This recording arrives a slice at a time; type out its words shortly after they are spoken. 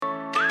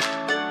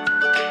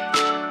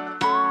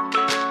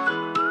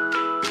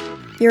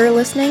You're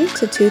listening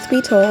to Tooth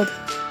Be Told.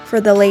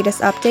 For the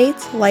latest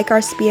updates, like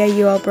our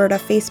SPIAU Alberta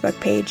Facebook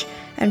page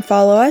and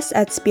follow us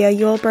at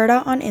SPIAU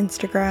Alberta on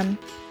Instagram.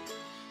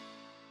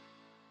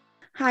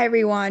 Hi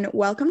everyone,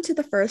 welcome to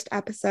the first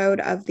episode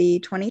of the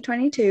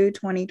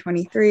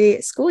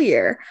 2022-2023 school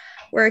year.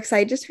 We're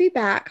excited to be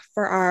back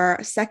for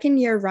our second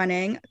year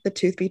running the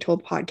Tooth Be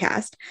Told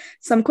podcast.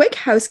 Some quick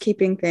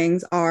housekeeping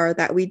things are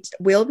that we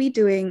will be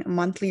doing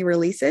monthly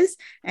releases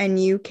and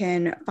you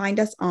can find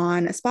us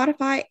on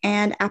Spotify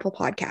and Apple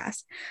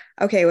Podcasts.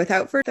 Okay,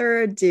 without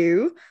further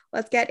ado,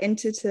 let's get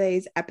into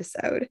today's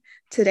episode.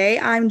 Today,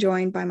 I'm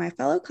joined by my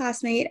fellow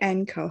classmate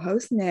and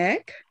co-host,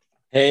 Nick.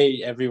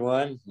 Hey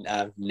everyone,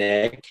 I'm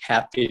Nick.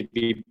 Happy to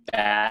be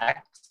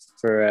back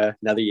for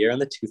another year on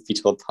the Tooth Be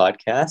Told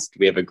podcast.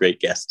 We have a great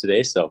guest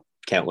today, so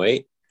can't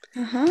wait.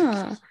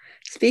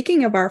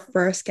 Speaking of our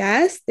first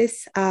guest,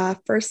 this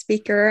first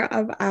speaker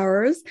of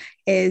ours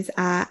is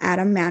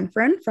Adam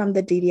Manfred from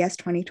the DDS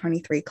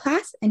 2023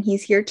 class, and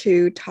he's here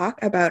to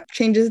talk about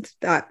changes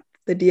that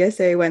the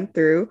DSA went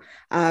through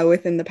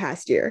within the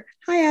past year.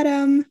 Hi,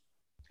 Adam.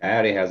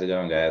 Howdy, how's it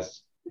going,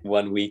 guys?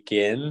 1 week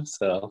in,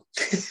 so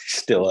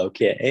still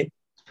okay.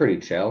 It's pretty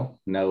chill.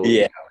 No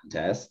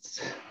tests.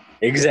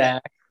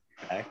 Exactly.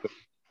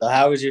 So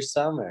how was your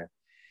summer?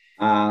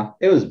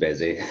 It was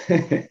busy.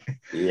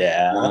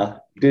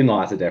 Doing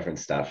lots of different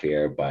stuff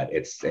here, but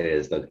it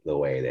is the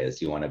way it is.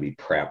 You want to be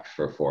prepped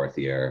for fourth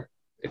year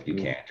if you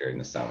can during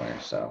the summer.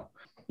 So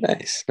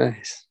nice.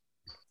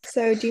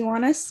 So do you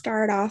want to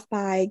start off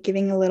by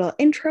giving a little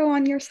intro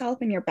on yourself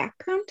and your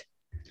background?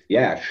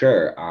 Yeah,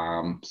 sure.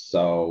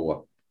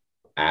 So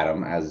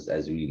Adam,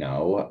 as we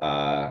know,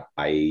 I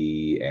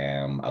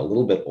am a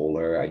little bit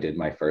older. I did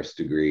my first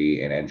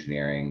degree in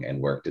engineering and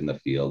worked in the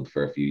field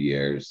for a few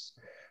years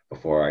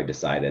before I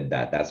decided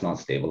that that's not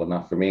stable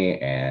enough for me,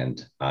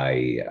 and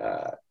I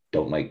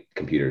don't like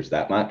computers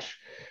that much.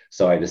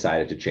 So I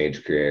decided to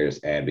change careers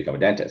and become a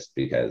dentist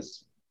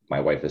because my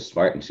wife is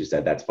smart and she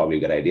said that's probably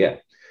a good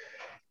idea.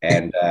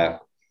 And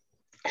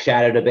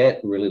chatted a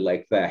bit, really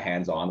liked the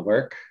hands-on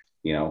work,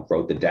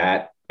 wrote the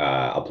DAT,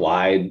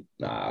 applied,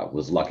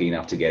 was lucky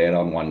enough to get in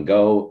on one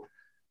go.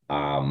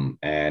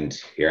 And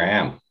here I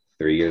am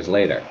 3 years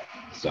later.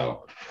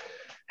 So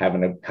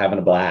having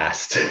a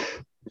blast.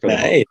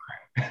 Nice.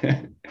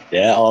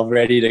 Yeah, all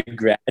ready to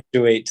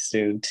graduate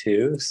soon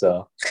too.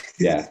 So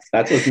yeah,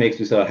 that's what makes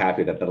me so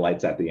happy that the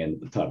light's at the end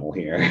of the tunnel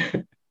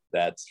here.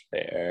 That's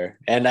fair.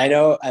 And I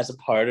know as a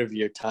part of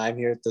your time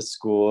here at the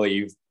school,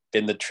 you've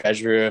been the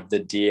treasurer of the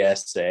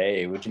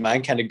DSA. Would you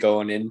mind kind of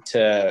going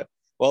into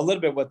a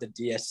little bit what the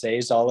DSA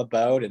is all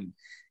about and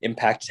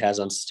impact it has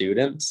on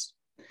students?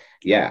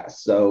 Yeah,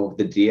 so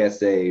the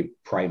DSA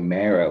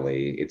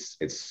primarily, its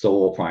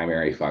sole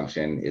primary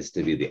function is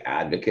to be the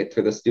advocate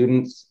for the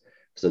students.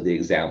 So the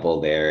example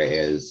there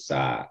is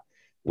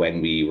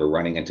when we were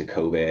running into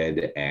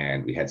COVID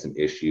and we had some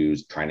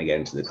issues trying to get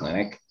into the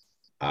clinic,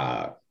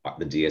 the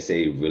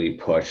DSA really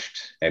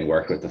pushed and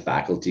worked with the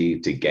faculty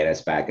to get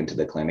us back into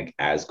the clinic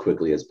as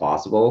quickly as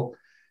possible.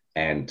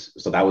 And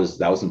so that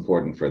was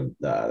important for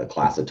the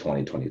class of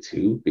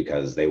 2022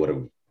 because they would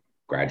have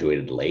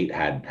graduated late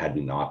had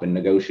we not been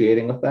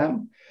negotiating with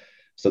them.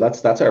 So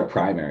that's our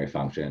primary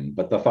function.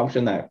 But the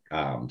function that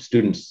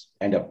students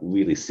end up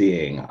really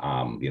seeing,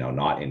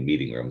 not in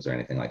meeting rooms or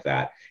anything like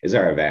that, is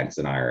our events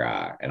and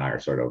our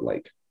sort of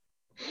like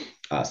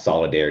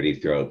solidarity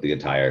throughout the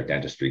entire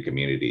dentistry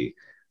community.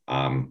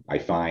 I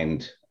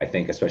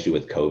think especially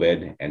with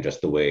COVID and just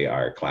the way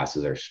our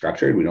classes are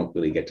structured, we don't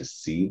really get to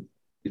see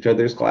each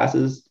other's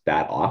classes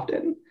that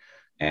often,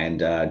 and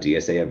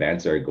DSA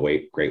events are a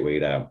great way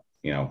to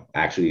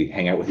actually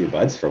hang out with your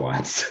buds for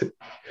once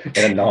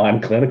in a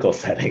non-clinical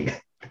setting.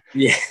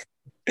 Yeah.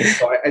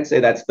 So I'd say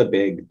that's the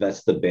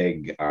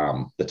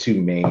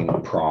two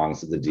main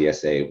prongs of the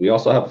DSA. We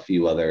also have a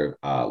few other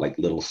like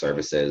little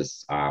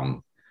services.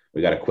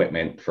 We got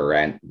equipment for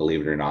rent, believe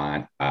it or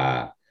not.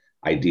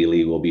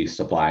 Ideally, we'll be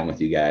supplying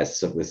with you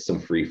guys with some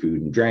free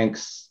food and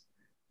drinks.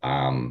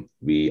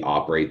 We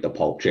operate the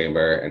pulp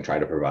chamber and try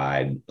to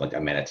provide like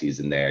amenities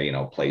in there,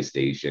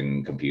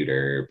 PlayStation,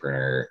 computer,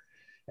 printer,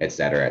 et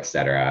cetera.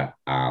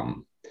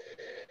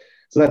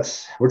 So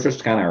we're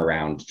just kind of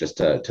around just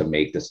to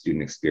make the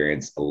student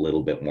experience a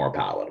little bit more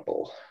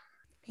palatable.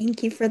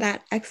 Thank you for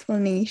that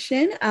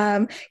explanation.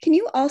 Can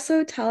you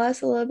also tell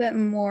us a little bit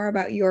more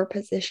about your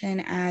position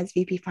as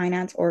VP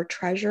Finance or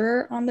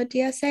Treasurer on the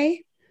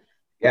DSA?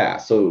 Yeah,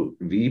 so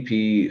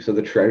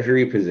the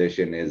treasury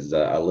position is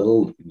a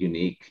little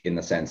unique in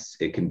the sense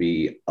it can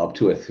be up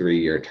to a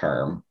 3-year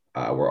term,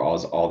 where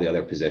all the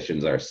other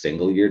positions are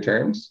single-year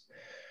terms.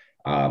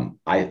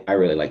 I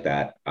really like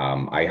that.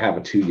 I have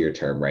a 2-year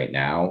term right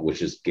now, which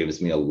just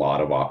gives me a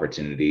lot of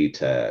opportunity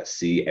to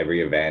see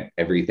every event,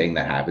 everything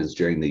that happens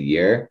during the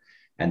year,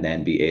 and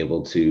then be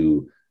able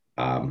to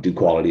do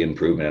quality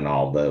improvement in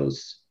all of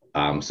those.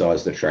 So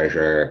as the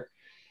treasurer,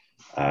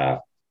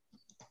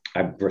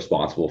 I'm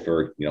responsible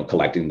for,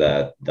 collecting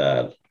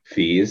the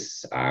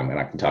fees, and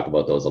I can talk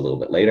about those a little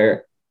bit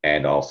later.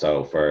 And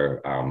also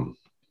for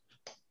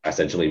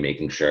essentially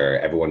making sure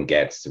everyone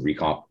gets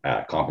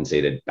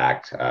compensated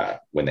back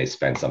when they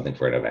spend something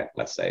for an event,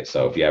 let's say.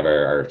 So if you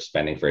ever are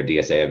spending for a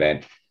DSA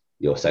event,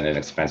 you'll send an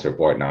expense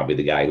report and I'll be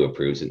the guy who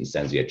approves it and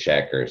sends you a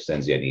check or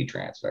sends you an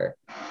e-transfer.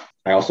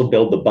 I also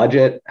build the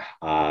budget,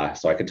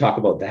 so I can talk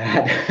about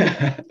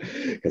that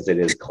because it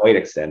is quite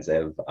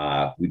extensive.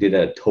 We did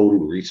a total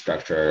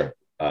restructure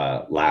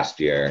last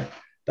year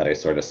that I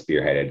sort of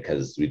spearheaded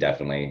because we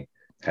definitely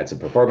had some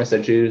performance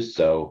issues.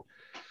 So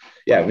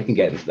yeah, we can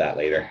get into that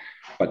later.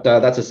 But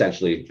that's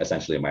essentially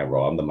my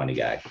role. I'm the money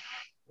guy.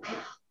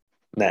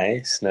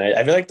 Nice.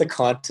 I feel like the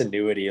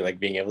continuity, like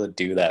being able to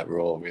do that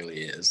role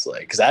really is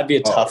like, because that'd be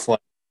a tough one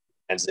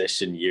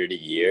transition year to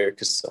year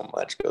because so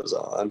much goes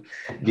on.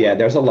 Yeah,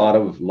 there's a lot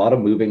of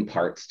moving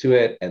parts to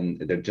it,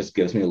 and it just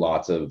gives me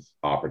lots of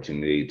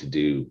opportunity to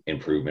do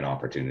improvement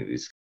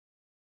opportunities.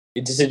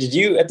 So did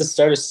you at the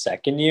start of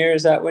second year,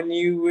 is that when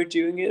you were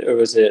doing it, or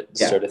was it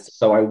sort of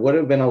so I would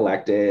have been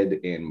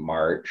elected in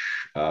March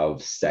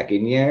of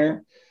second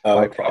year.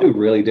 I probably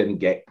really didn't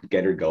get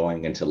her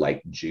going until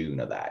like June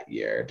of that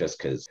year, just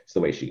because it's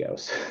the way she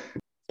goes.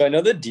 So I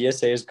know the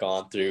DSA has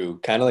gone through,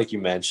 kind of like you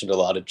mentioned, a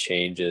lot of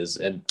changes.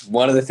 And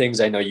one of the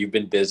things I know you've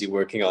been busy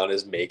working on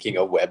is making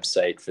a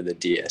website for the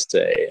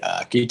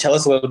DSA. Can you tell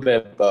us a little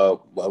bit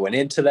about what went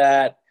into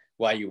that,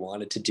 why you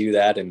wanted to do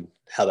that, and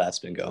how that's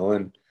been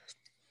going?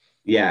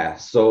 Yeah,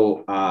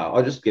 so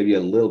I'll just give you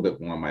a little bit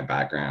more on my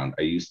background.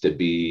 I used to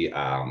be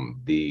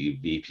the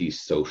VP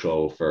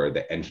social for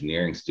the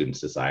Engineering Student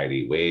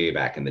Society way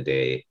back in the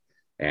day.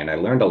 And I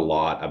learned a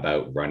lot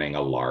about running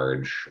a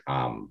large,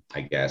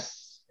 I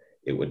guess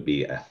it would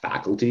be a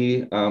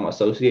faculty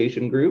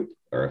association group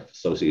or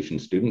association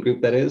student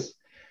group, that is.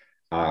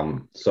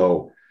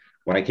 So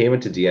when I came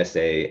into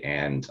DSA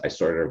and I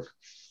sort of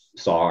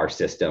saw our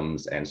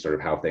systems and sort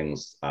of how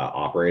things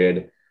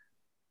operated,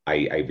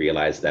 I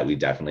realized that we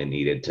definitely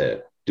needed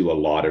to do a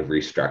lot of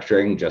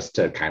restructuring just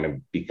to kind of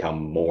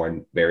become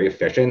very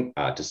efficient,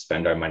 to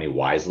spend our money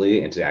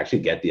wisely and to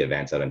actually get the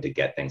events out and to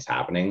get things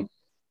happening.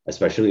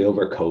 Especially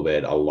over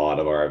COVID, a lot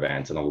of our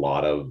events and a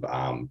lot of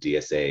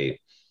DSA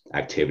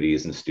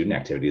activities and student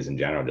activities in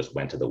general just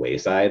went to the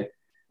wayside.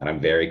 And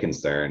I'm very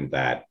concerned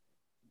that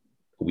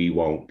we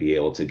won't be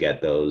able to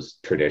get those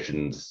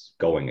traditions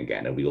going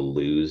again. And we will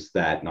lose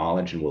that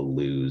knowledge and we'll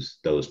lose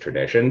those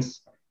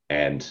traditions.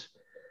 And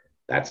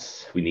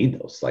we need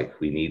those. Like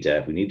we need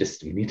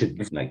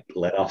to like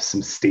let off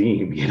some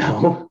steam, you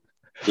know?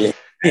 Yeah.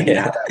 And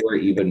now that we're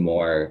even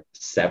more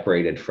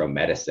separated from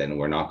medicine,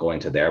 we're not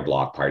going to their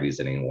block parties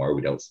anymore.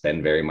 We don't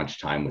spend very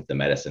much time with the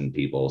medicine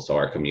people. So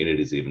our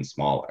community is even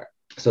smaller.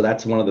 So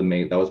that's one of the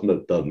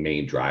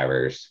main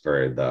drivers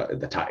for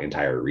the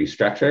entire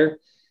restructure.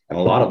 And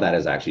a lot of that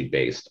is actually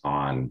based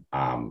on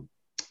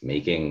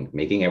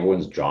making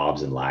everyone's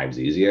jobs and lives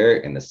easier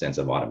in the sense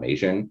of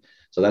automation.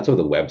 So that's where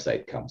the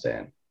website comes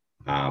in.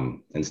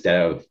 Instead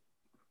of,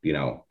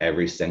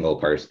 every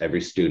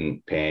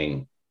student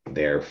paying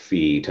their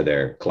fee to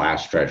their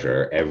class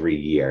treasurer every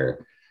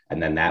year,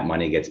 and then that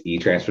money gets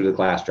e-transferred to the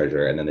class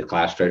treasurer, and then the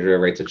class treasurer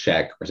writes a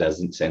check or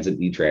sends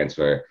an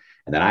e-transfer,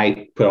 and then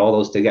I put all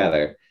those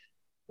together.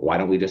 Why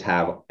don't we just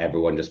have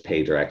everyone just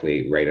pay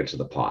directly right into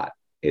the pot?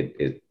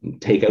 It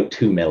take out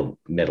two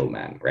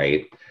middlemen,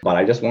 right? But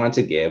I just wanted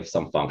to give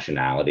some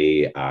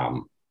functionality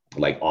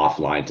like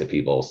offline to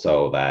people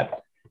so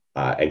that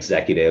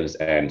executives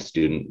and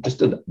student, just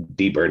to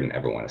deburden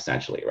everyone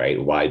essentially,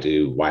 right?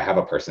 Why have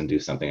a person do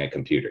something a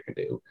computer can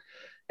do?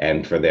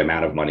 And for the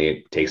amount of money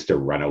it takes to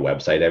run a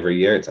website every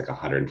year, it's like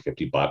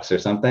 $150 or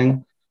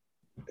something.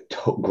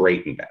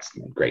 Great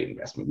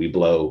investment. We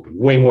blow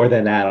way more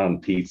than that on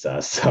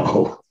pizza.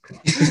 So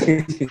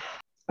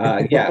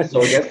yeah,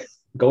 so I guess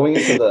going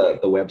into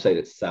the website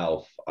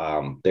itself,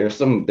 there's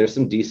some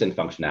decent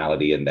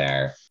functionality in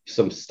there.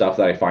 Some stuff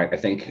that I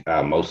think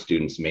most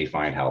students may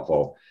find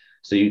helpful.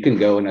 So you can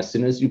go, and as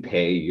soon as you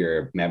pay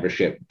your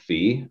membership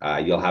fee,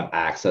 you'll have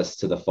access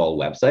to the full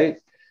website.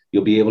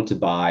 You'll be able to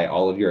buy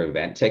all of your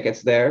event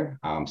tickets there.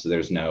 So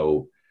there's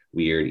no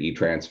weird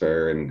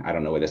e-transfer, and I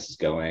don't know where this is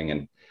going.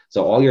 And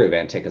so all your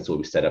event tickets will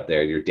be set up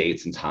there, your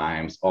dates and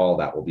times, all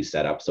that will be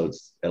set up. So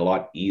it's a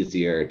lot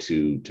easier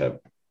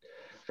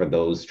for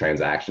those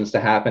transactions to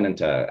happen and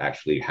to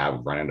actually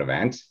run an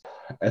event.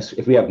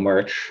 If we have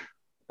merch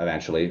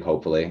eventually,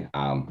 hopefully,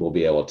 we'll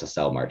be able to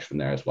sell merch from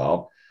there as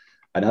well.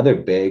 Another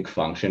big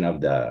function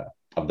of the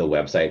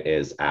website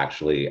is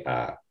actually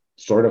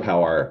sort of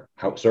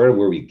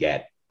where we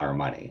get our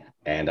money.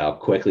 And I'll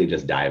quickly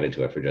just dive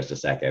into it for just a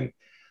second.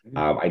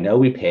 I know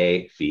we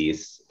pay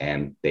fees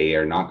and they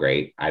are not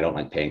great. I don't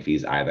like paying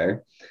fees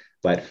either,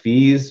 but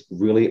fees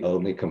really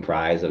only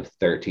comprise of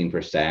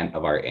 13%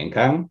 of our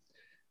income.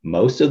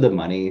 Most of the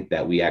money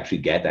that we actually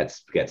get that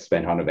gets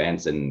spent on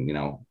events and,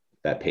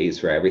 that pays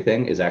for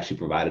everything is actually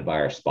provided by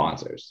our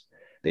sponsors.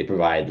 They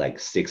provide like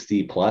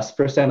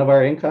 60+% of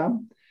our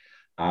income.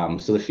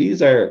 So the fees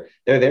they're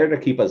there to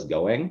keep us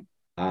going.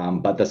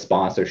 But the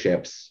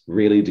sponsorships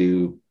really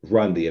do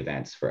run the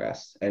events for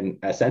us. And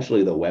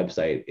essentially the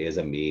website is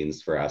a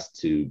means for us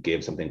to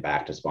give something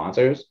back to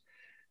sponsors.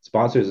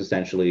 sponsors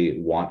essentially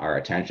want our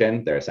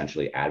attention. They're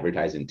essentially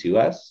advertising to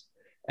us,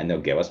 and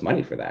they'll give us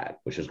money for that,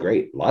 which is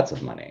great, lots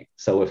of money.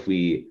 So if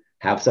we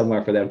have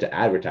somewhere for them to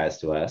advertise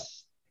to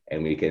us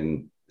and we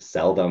can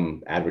sell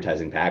them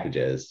advertising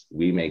packages,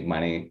 we make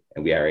money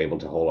and we are able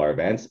to hold our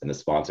events, and the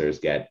sponsors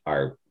get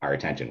our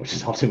attention, which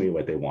is ultimately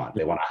what they want.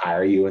 They want to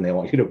hire you and they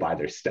want you to buy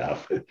their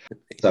stuff.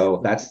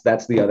 So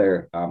that's the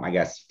other, I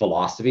guess,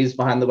 philosophies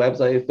behind the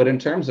website. But in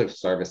terms of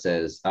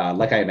services,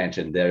 like I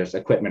mentioned, there's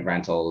equipment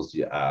rentals,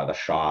 the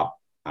shop,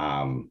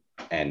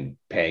 and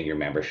paying your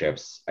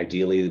memberships.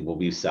 Ideally, we'll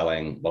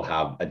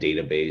have a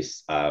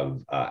database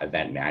of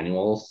event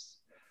manuals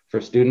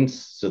for students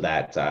so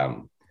that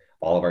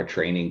all of our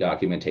training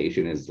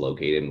documentation is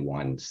located in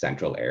one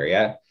central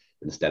area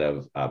instead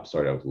of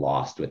sort of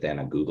lost within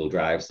a Google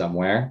Drive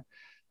somewhere.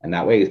 And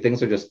that way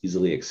things are just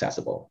easily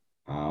accessible.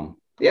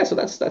 So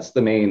that's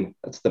the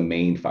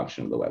main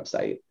function of the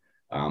website.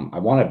 I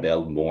want to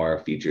build more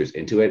features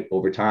into it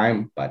over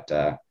time, but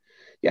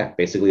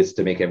basically it's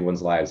to make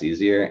everyone's lives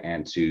easier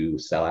and to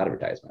sell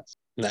advertisements.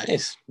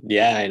 Nice.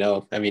 Yeah, I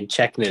know. I mean,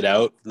 checking it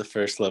out, the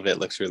first little bit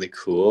looks really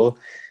cool.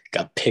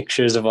 Got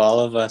pictures of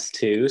all of us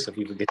too, so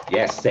people get.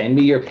 Yes, send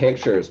me your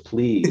pictures,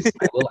 please.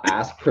 I will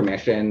ask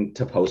permission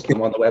to post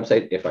them on the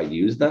website if I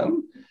use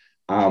them,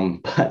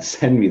 but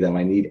send me them.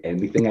 I need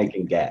anything I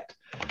can get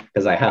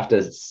because I have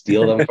to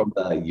steal them from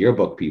the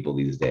yearbook people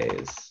these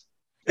days.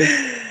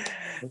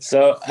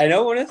 So I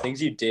know one of the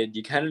things you did,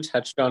 you kind of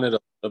touched on it a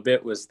little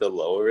bit, was the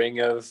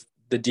lowering of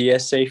the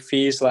DSA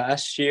fees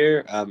last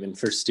year. And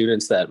for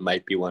students that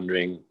might be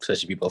wondering,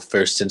 especially people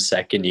first and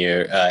second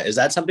year, is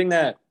that something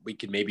that we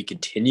could maybe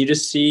continue to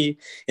see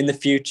in the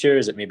future?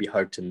 Is it maybe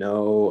hard to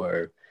know?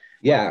 Or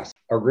yeah,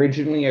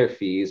 originally our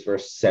fees were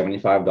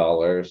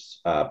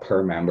 $75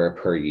 per member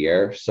per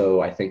year.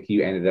 So I think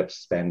you ended up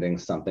spending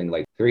something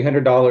like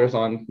 $300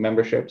 on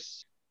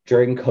memberships.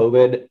 During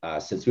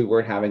COVID, since we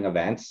weren't having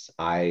events,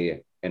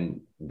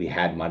 and we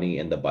had money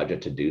in the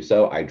budget to do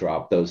so, I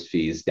dropped those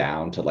fees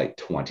down to like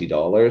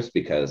 $20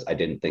 because I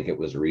didn't think it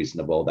was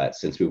reasonable that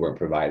since we weren't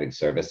providing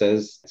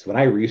services. So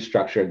when I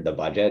restructured the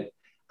budget,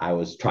 I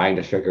was trying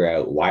to figure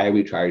out, why are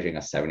we charging a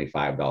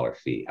 $75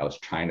 fee? I was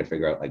trying to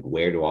figure out, like,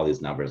 where do all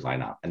these numbers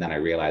line up? And then I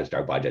realized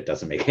our budget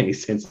doesn't make any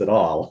sense at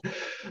all.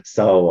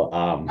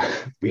 So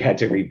we had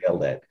to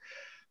rebuild it.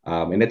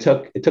 And it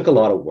took a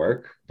lot of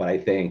work, but I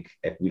think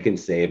if we can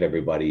save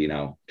everybody,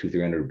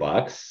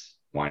 $200-$300,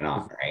 why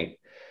not, right?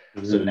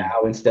 Mm-hmm. So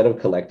now instead of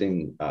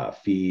collecting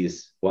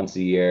fees once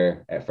a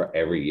year for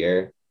every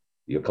year,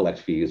 you collect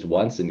fees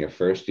once in your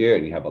first year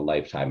and you have a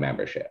lifetime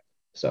membership.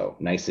 So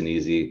nice and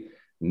easy,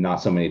 not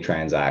so many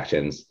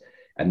transactions.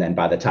 And then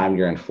by the time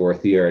you're in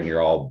fourth year and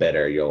you're all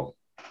bitter,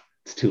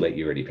 it's too late.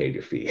 You already paid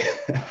your fee.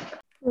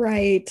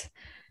 Right.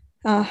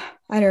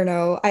 I don't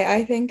know.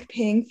 I think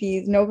paying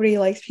fees, nobody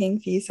likes paying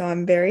fees, so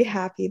I'm very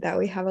happy that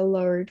we have a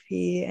lowered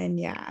fee. And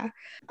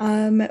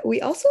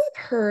we also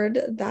have heard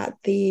that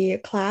the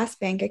class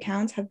bank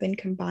accounts have been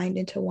combined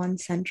into one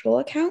central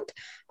account.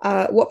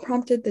 What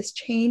prompted this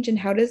change, and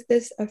how does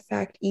this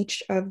affect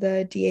each of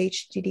the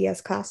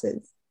DH/DDS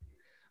classes?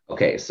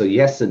 Okay, so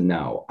yes and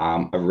no.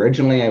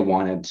 Originally, I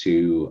wanted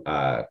to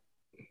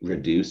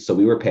reduce, so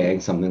we were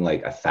paying something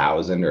like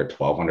 $1,000 or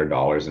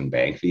 $1,200 in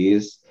bank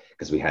fees,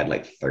 because we had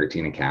like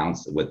 13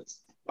 accounts with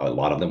a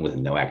lot of them with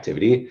no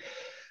activity.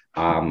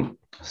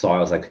 So I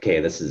was like, okay,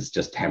 this is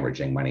just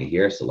hemorrhaging money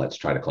here. So let's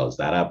try to close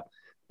that up.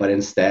 But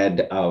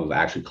instead of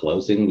actually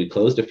closing, we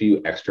closed a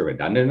few extra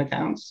redundant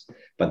accounts.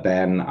 But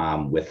then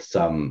with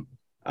some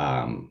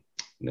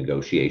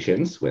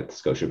negotiations with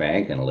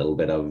Scotiabank and a little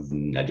bit of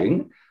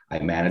nudging, I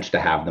managed to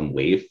have them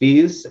waive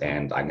fees.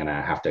 And I'm going to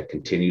have to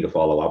continue to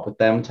follow up with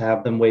them to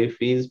have them waive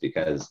fees,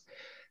 because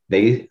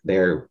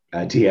their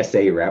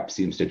DSA rep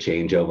seems to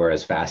change over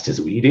as fast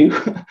as we do.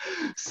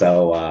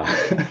 So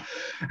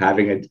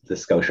having the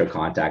Scotia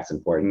contact's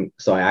important.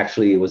 So I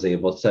actually was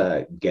able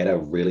to get a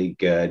really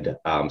good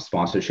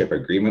sponsorship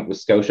agreement with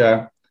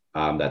Scotia.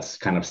 That's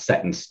kind of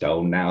set in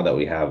stone now that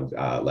we have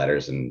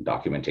letters and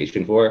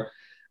documentation for.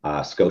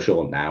 Scotia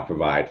will now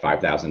provide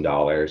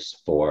 $5,000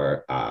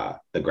 for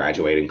the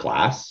graduating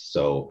class.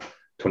 So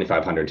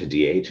 $2,500 to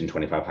DH and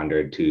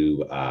 $2,500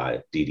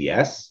 to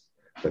DDS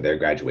for their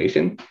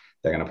graduation.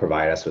 They're going to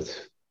provide us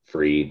with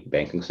free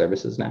banking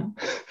services now.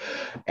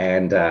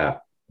 And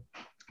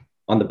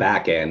on the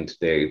back end,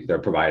 they're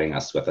providing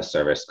us with a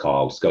service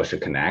called Scotia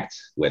Connect,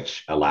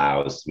 which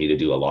allows me to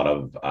do a lot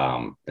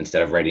of,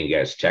 instead of writing you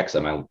guys checks,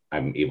 I'm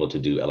able to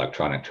do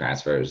electronic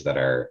transfers that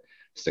are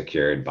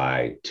secured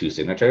by 2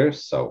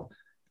 signatures. So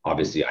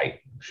obviously I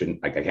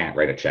can't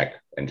write a check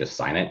and just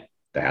sign it.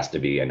 There has to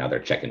be another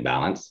check and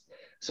balance.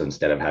 So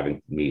instead of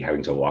having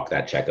to walk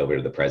that check over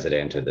to the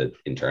president or the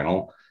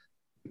internal,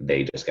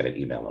 they just get an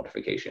email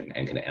notification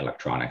and can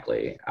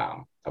electronically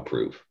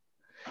approve.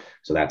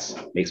 So that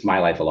makes my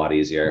life a lot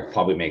easier.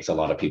 Probably makes a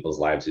lot of people's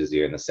lives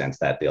easier in the sense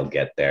that they'll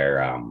get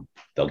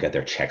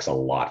their checks a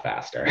lot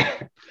faster.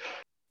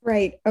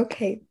 Right.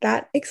 Okay.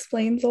 That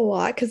explains a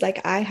lot because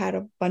like I had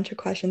a bunch of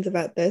questions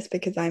about this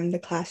because I'm the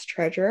class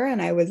treasurer and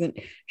I wasn't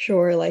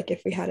sure like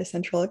if we had a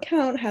central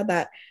account, how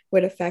that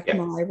would affect Yeah.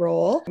 my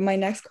role. My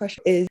next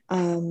question is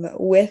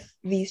with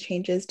these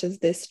changes, does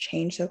this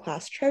change the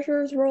class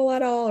treasurer's role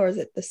at all or is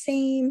it the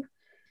same?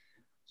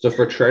 So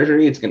for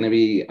treasury, it's going to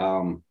be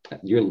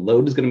your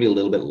load is going to be a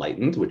little bit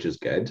lightened, which is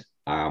good.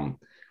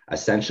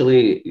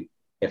 Essentially,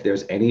 if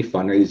there's any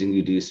fundraising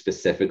you do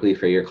specifically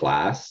for your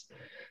class,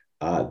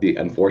 the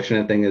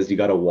unfortunate thing is you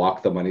got to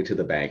walk the money to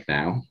the bank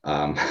now.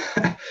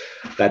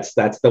 That's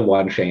the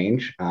one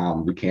change.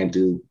 We can't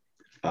do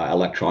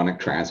electronic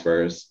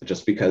transfers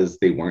just because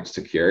they weren't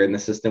secure in the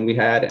system we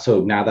had.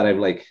 So now that I've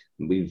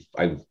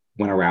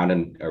went around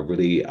and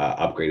really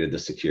upgraded the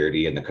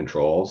security and the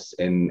controls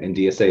in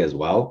DSA as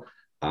well.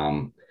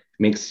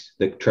 Makes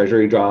the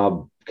treasury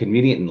job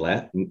convenient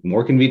and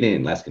more convenient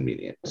and less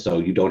convenient. So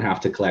you don't have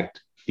to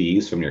collect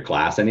fees from your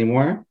class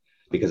anymore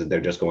because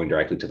they're just going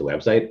directly to the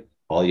website.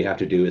 All you have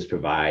to do is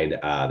provide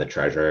the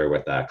treasurer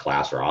with a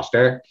class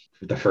roster.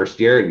 The first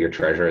year, your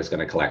treasurer is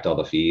going to collect all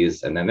the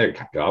fees, and then their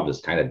job is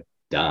kind of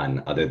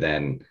done. Other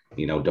than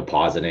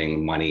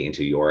depositing money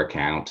into your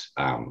account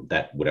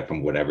that would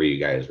from whatever you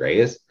guys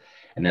raise,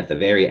 and at the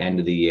very end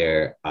of the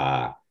year,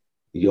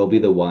 you'll be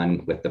the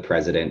one with the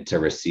president to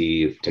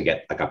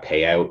get like a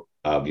payout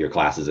of your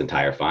class's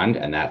entire fund,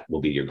 and that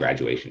will be your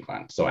graduation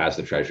fund. So as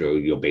the treasurer,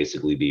 you'll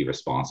basically be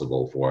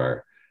responsible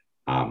for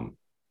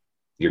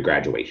your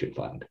graduation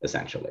fund,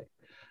 essentially.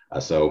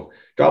 So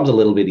job's a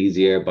little bit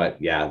easier,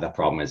 but yeah, the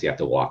problem is you have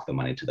to walk the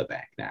money to the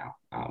bank now.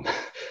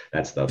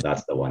 That's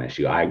the one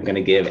issue. I'm going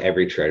to give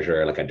every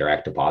treasurer like a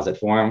direct deposit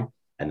form,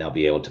 and they'll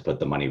be able to put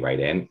the money right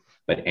in.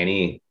 But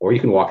or you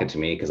can walk it to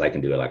me because I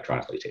can do it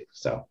electronically too.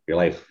 So your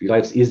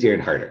life's easier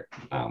and harder.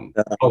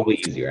 Probably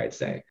easier, I'd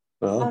say.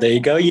 Well, there you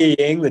go,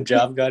 Ying. The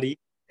job got easier.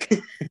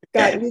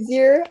 Got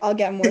easier. I'll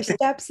get more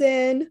steps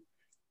in.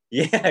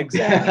 Yeah,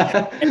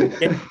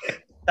 exactly.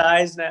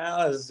 Size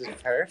now is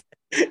perfect.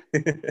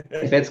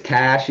 If it's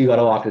cash, you got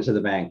to walk it to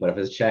the bank. But if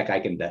it's check, I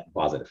can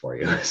deposit it for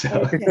you.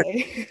 So.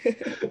 Okay.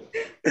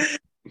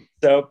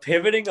 So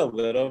pivoting a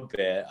little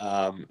bit,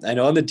 I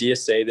know on the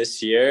DSA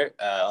this year,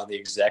 on the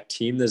exec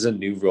team, there's a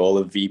new role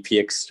of VP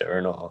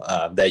External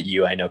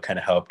that I know kind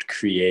of helped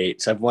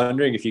create. So I'm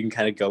wondering if you can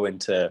kind of go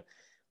into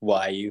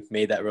why you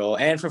made that role.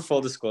 And for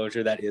full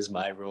disclosure, that is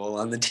my role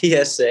on the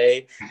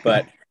DSA.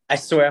 But I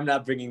swear I'm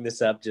not bringing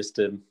this up just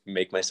to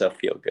make myself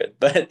feel good.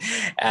 But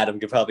Adam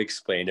could probably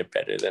explain it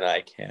better than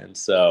I can.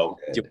 So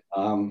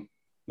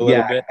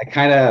I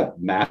kind of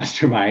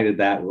masterminded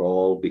that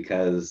role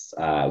because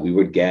we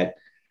would get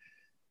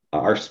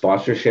our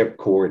sponsorship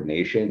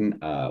coordination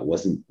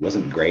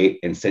wasn't great.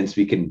 And since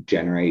we can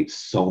generate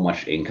so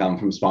much income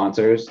from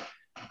sponsors,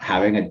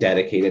 having a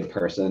dedicated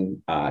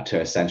person to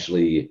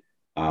essentially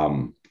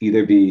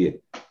either be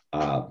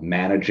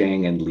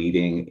managing and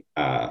leading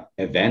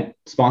event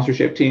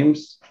sponsorship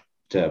teams,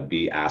 to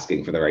be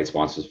asking for the right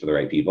sponsors for the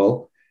right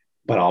people,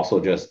 but also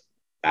just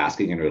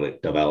asking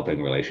and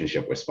developing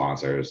relationship with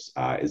sponsors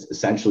is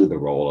essentially the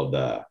role of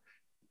the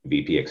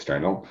VP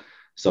External.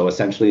 So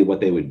essentially what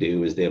they would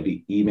do is they'll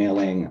be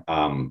emailing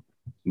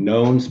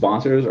known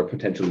sponsors or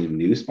potentially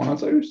new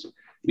sponsors.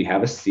 We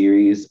have a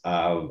series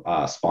of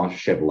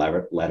sponsorship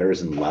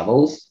letters and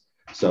levels.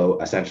 So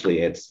essentially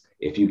it's,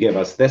 if you give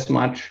us this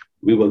much,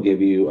 we will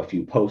give you a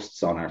few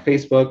posts on our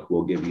Facebook.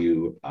 We'll give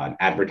you an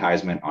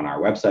advertisement on our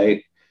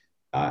website,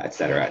 et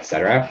cetera, et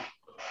cetera.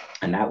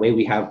 And that way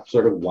we have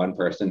sort of one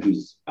person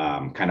who's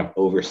kind of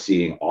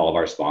overseeing all of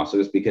our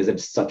sponsors, because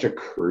it's such a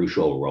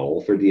crucial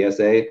role for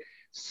DSA.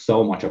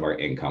 So much of our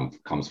income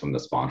comes from the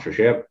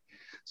sponsorship.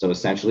 So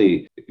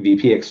essentially,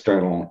 VP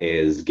External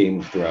is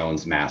Game of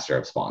Thrones master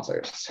of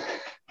sponsors.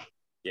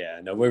 Yeah,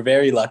 no, we're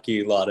very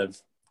lucky. A lot of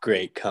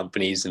great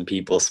companies and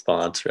people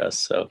sponsor us.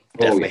 So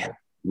definitely.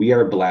 We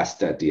are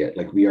blessed at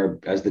we are,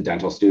 as the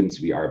dental students,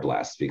 we are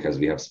blessed because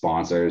we have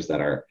sponsors that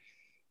are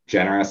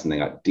generous and they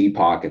got deep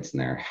pockets and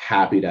they're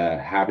happy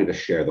to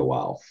share the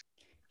wealth.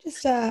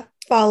 Just a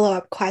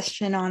follow-up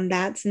question on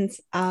that,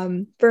 since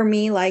for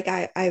me, like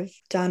I've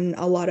done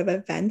a lot of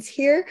events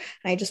here,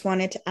 and I just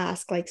wanted to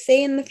ask, like,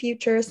 say in the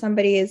future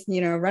somebody is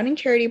running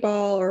charity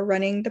ball or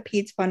running the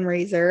PEDS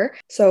fundraiser,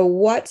 so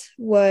what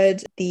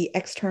would the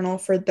external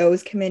for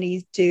those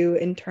committees do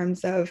in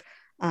terms of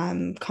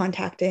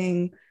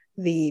contacting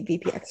the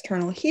VP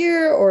External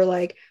here, or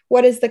like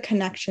what is the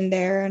connection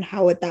there and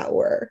how would that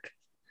work?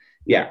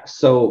 Yeah,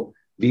 so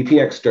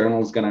VP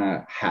External is going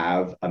to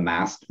have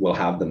will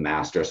have the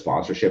master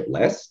sponsorship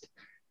list,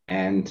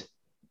 and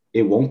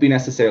it won't be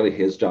necessarily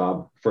his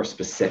job for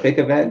specific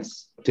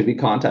events to be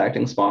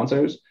contacting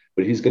sponsors,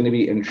 but he's going to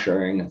be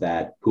ensuring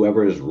that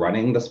whoever is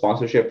running the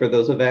sponsorship for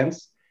those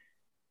events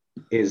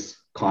is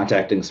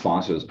contacting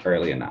sponsors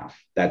early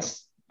enough.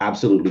 That's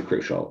absolutely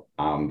crucial,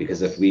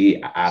 because if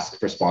we ask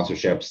for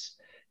sponsorships,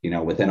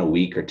 within a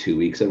week or 2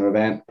 weeks of an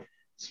event,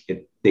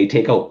 they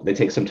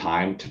take some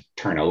time to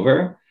turn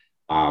over.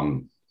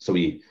 So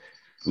we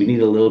need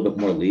a little bit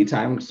more lead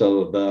time.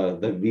 So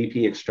the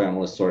VP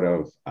External is sort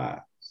of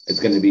It's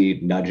going to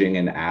be nudging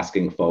and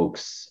asking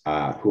folks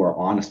who are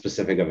on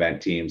specific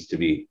event teams to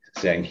be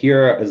saying,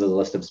 here is a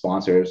list of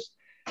sponsors.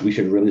 We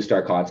should really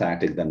start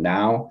contacting them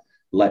now.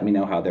 Let me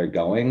know how they're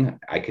going.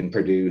 I can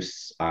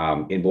produce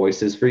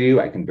invoices for you.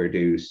 I can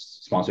produce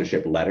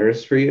sponsorship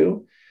letters for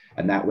you.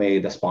 And that way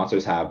the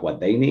sponsors have what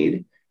they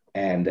need.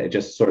 And it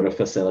just sort of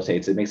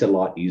facilitates, it makes it a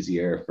lot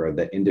easier for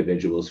the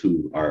individuals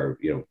who are,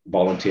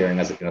 volunteering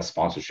as in a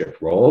sponsorship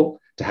role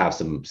to have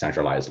some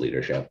centralized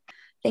leadership.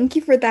 Thank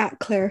you for that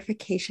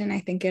clarification. I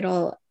think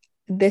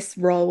this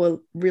role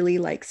will really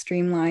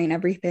streamline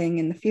everything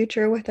in the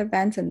future with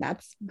events, and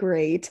that's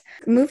great.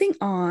 Moving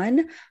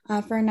on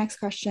for our next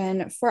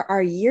question, for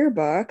our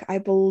yearbook, I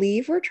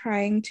believe we're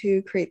trying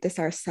to create this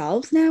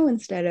ourselves now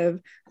instead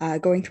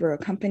of going through a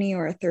company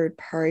or a third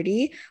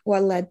party.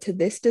 What led to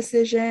this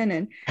decision,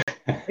 and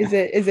is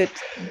it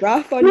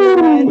rough on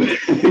your end?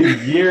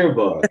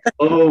 Yearbook.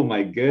 Oh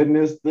my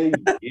goodness, the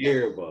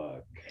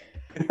yearbook.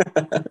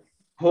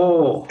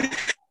 Oh,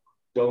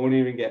 don't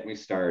even get me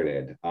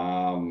started.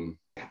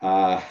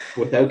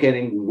 Without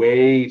getting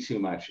way too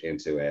much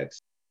into it,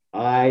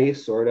 I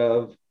sort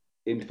of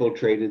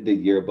infiltrated the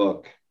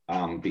yearbook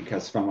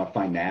because from a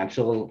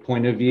financial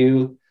point of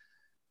view,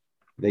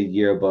 the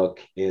yearbook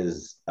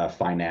is a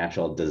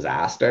financial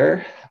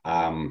disaster.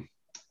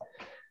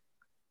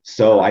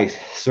 So I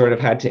sort of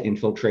had to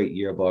infiltrate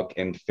yearbook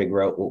and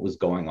figure out what was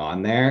going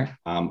on there.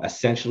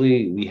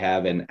 Essentially, we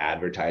have an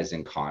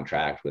advertising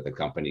contract with a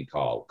company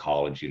called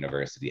College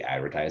University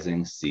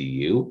Advertising,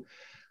 CU.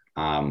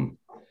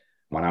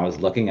 When I was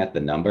looking at the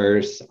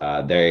numbers,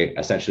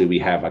 we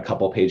have a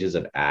couple pages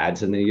of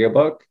ads in the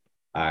yearbook,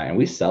 and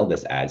we sell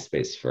this ad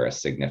space for a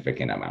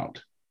significant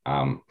amount.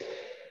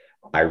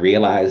 I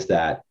realized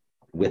that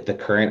with the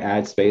current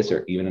ad space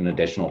or even an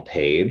additional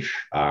page,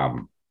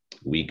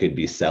 we could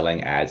be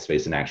selling ad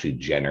space and actually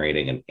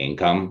generating an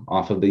income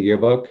off of the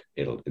yearbook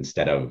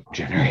instead of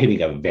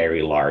generating a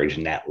very large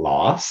net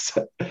loss.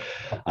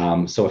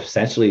 So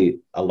essentially,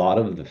 a lot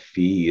of the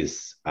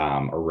fees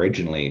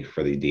originally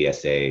for the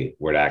DSA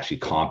were to actually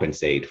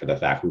compensate for the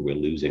fact we were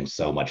losing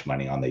so much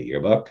money on the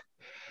yearbook.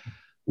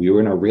 We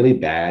were in a really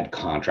bad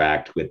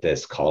contract with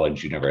this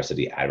college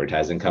university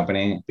advertising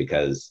company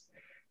because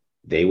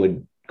they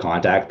would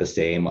contact the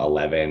same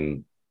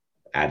 11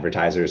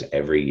 advertisers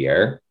every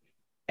year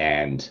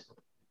and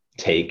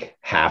take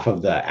half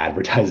of the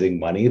advertising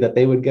money that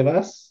they would give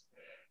us.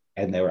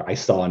 And I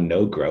saw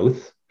no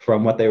growth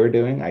from what they were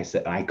doing.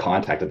 I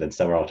contacted them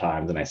several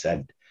times and I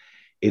said,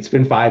 it's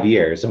been 5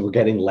 years and we're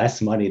getting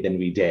less money than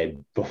we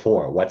did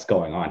before. What's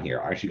going on here?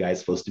 Aren't you guys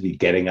supposed to be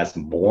getting us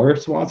more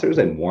sponsors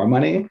and more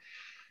money?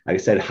 I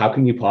said, how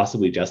can you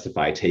possibly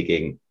justify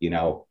taking,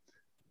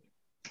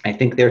 I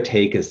think their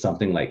take is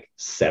something like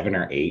 $7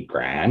 or $8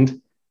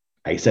 grand.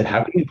 I said,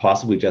 how can you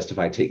possibly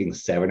justify taking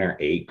 $7 or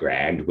 $8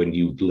 grand when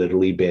you've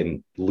literally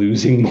been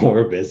losing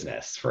more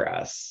business for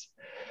us?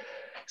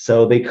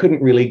 So they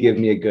couldn't really give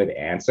me a good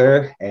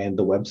answer. And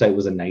the website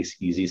was a nice,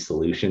 easy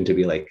solution to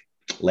be like,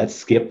 let's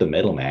skip the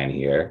middleman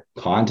here,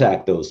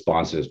 contact those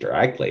sponsors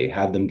directly,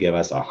 have them give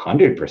us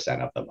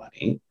 100% of the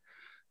money.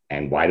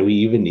 And why do we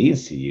even need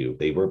CU?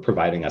 They were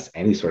providing us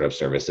any sort of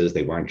services.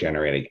 They weren't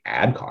generating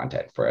ad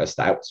content for us,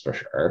 that's for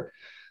sure.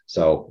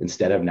 So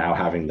instead of now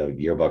having the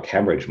yearbook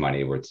hemorrhage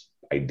money where it's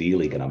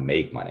ideally going to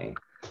make money,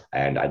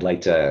 and I'd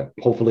like to,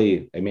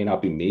 hopefully, it may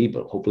not be me,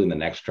 but hopefully the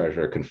next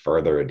treasurer can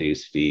further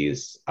reduce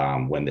fees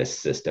when this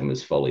system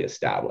is fully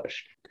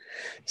established.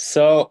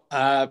 So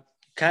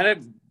kind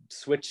of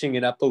switching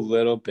it up a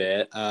little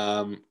bit,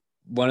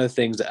 one of the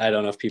things that I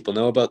don't know if people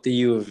know about the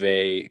U of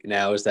A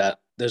now is that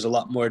there's a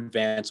lot more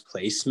advanced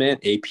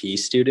placement AP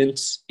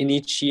students in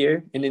each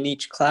year and in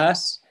each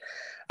class.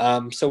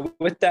 So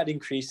with that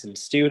increase in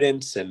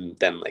students and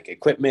then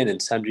equipment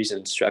and sundries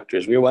and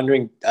instructors, we were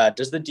wondering,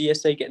 does the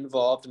DSA get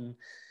involved in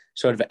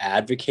sort of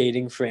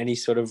advocating for any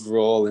sort of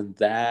role in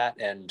that?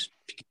 And if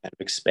you can kind of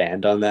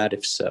expand on that,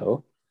 if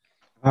so.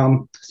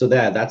 So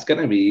that's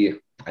going to be,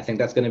 I think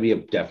that's going to be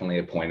definitely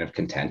a point of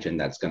contention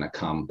that's going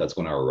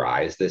to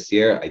arise this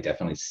year. I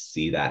definitely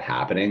see that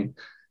happening.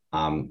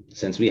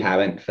 Since we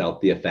haven't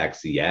felt the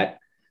effects yet,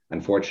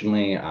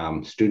 unfortunately,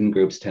 student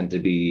groups tend to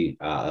be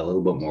a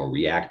little bit more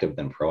reactive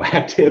than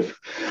proactive.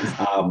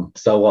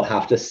 So we'll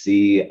have to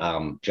see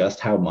just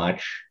how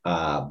much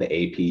the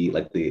AP,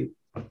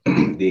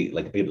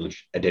 the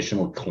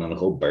additional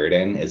clinical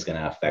burden is going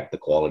to affect the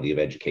quality of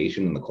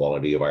education and the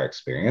quality of our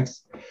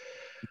experience.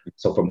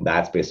 So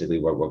that's basically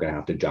what we're going to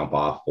have to jump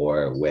off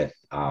for with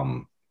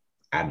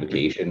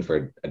advocation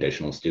for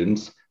additional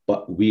students.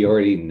 But we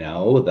already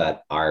know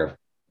that our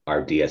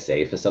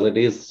DSA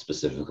facilities,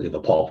 specifically the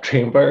pulp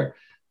chamber,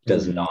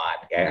 does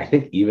not, I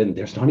think even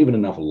there's not even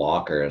enough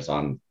lockers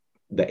on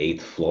the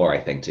 8th floor, I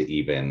think, to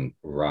even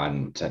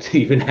run, to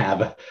even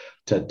have,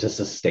 to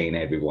sustain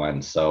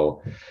everyone.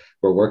 So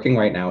we're working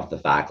right now with the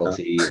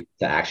faculty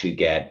to actually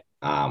get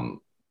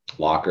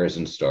lockers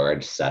and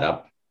storage set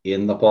up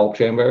in the bulk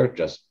chamber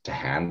just to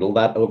handle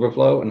that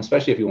overflow. And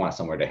especially if you want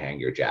somewhere to hang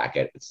your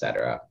jacket,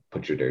 etc.,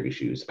 put your dirty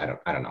shoes. I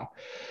don't know.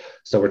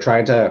 So we're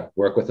trying to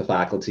work with the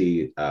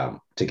faculty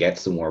to get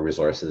some more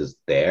resources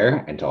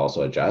there and to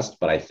also adjust.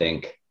 But I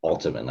think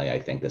ultimately, I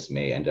think this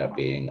may end up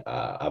being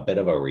a bit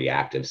of a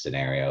reactive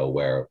scenario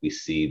where we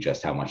see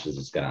just how much this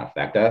is going to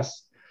affect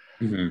us.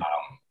 Mm-hmm.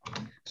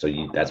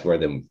 That's where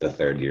the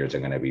third years are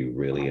going to be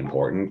really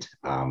important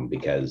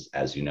because,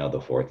 as you know,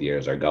 the fourth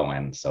years are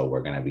going. So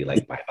we're going to be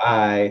like,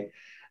 bye-bye.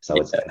 So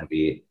it's going to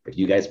be, if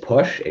you guys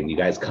push and you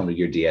guys come to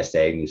your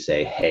DSA and you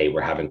say, hey,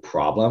 we're having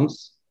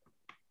problems,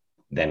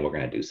 then we're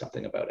going to do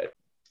something about it.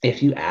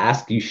 If you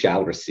ask, you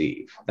shall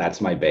receive.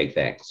 That's my big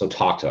thing. So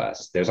talk to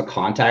us. There's a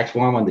contact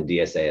form on the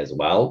DSA as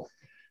well.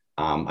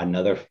 I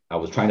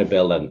was trying to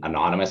build an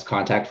anonymous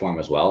contact form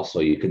as well.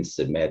 So you can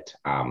submit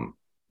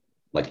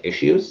like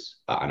issues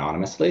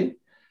anonymously.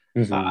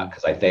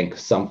 Because I think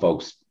some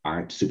folks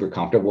aren't super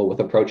comfortable with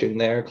approaching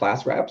their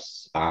class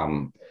reps.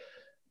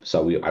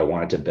 So I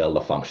wanted to build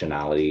a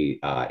functionality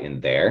in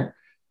there.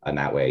 And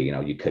that way,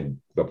 you could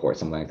report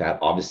something like that.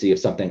 Obviously, if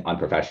something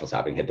unprofessional is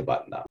happening, hit the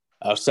button though.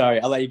 Oh, sorry,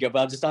 I'll let you go.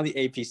 But just on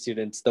the AP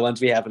students, the ones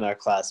we have in our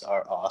class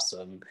are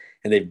awesome.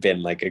 And they've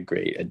been like a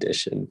great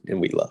addition and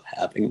we love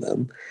having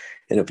them.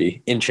 And it'll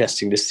be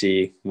interesting to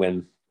see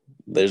when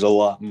there's a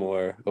lot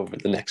more over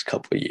the next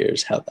couple of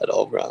years, how that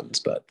all runs.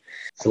 But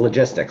it's the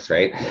logistics,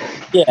 right?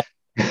 Yeah,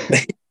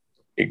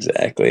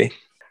 exactly.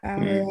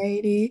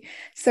 Alrighty.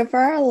 So for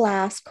our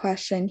last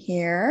question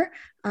here,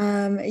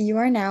 you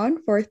are now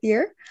in fourth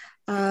year.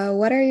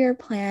 What are your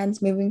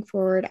plans moving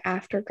forward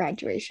after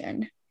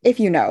graduation, if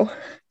you know?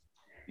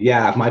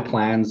 Yeah, my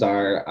plans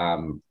are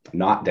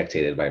not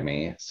dictated by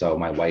me. So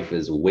my wife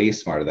is way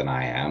smarter than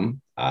I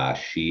am.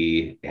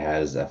 She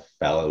has a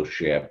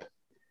fellowship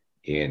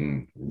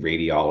in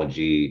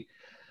radiology,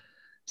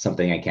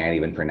 something I can't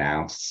even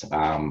pronounce,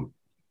 down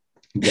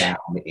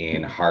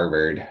in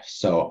Harvard.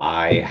 So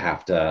I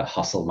have to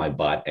hustle my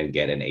butt and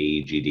get an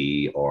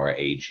AEGD or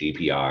a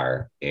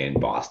GPR in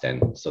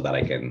Boston so that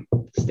I can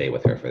stay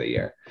with her for the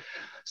year.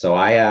 So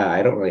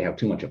I don't really have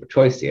too much of a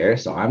choice here.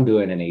 So I'm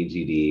doing an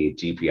AEGD,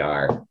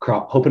 GPR,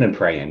 hoping and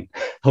praying.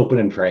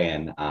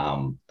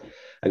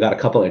 I got a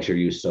couple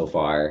interviews so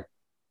far.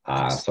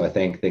 So I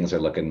think things are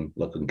looking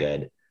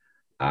good.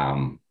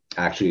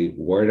 Actually,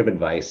 word of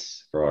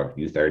advice for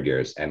you third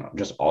years and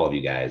just all of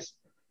you guys,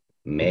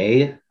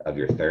 May of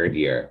your third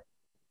year,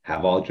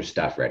 have all your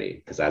stuff ready.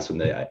 Because that's when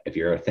if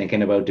you're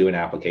thinking about doing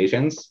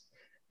applications,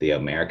 the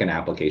American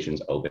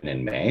applications open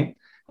in May.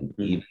 And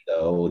even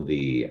though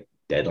the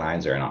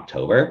deadlines are in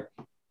October,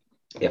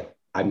 if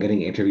I'm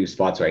getting interview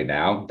spots right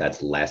now,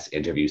 that's less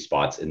interview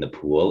spots in the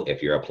pool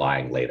if you're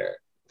applying later,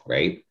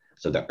 right?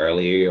 So the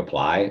earlier you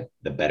apply,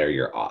 the better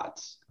your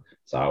odds.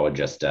 So I would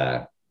just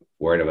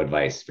word of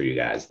advice for you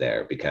guys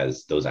there,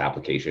 because those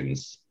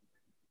applications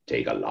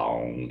take a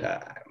long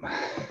time.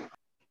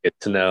 Good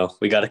to know.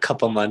 We got a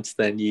couple months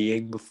then,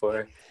 Ying,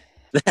 before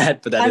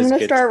that, but I'm going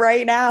to start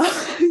right now.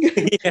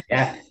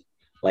 Yeah.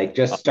 Like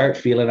just start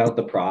feeling out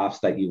the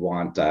profs that you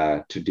want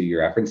to do your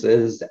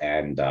references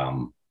and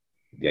have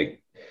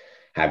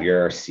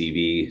your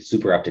CV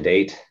super up to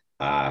date.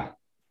 And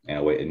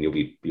you'll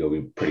be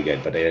pretty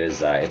good, but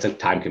it's a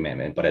time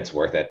commitment, but it's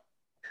worth it.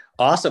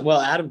 Awesome. Well,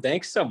 Adam,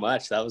 thanks so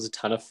much. That was a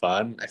ton of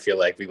fun. I feel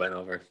like we went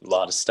over a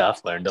lot of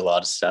stuff, learned a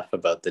lot of stuff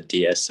about the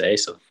DSA.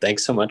 So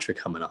thanks so much for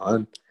coming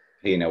on.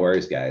 Hey, no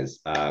worries, guys.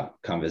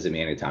 Come visit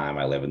me anytime.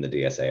 I live in the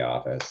DSA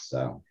office.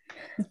 So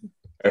perfect.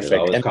 There's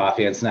always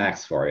coffee and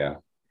snacks for you.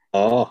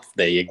 Oh,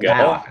 there you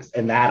go.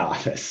 In that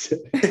office.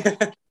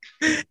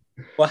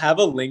 We'll have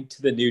a link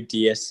to the new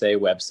DSA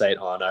website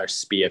on our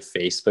SPIA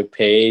Facebook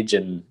page.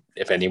 And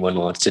if anyone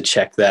wants to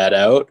check that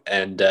out.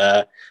 And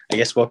I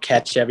guess we'll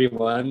catch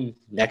everyone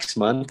next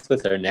month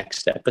with our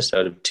next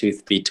episode of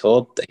Tooth Be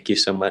Told. Thank you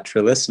so much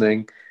for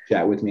listening.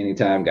 Chat with me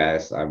anytime,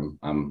 guys. I'm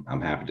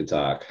happy to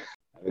talk.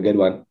 Have a good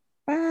one.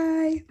 Bye.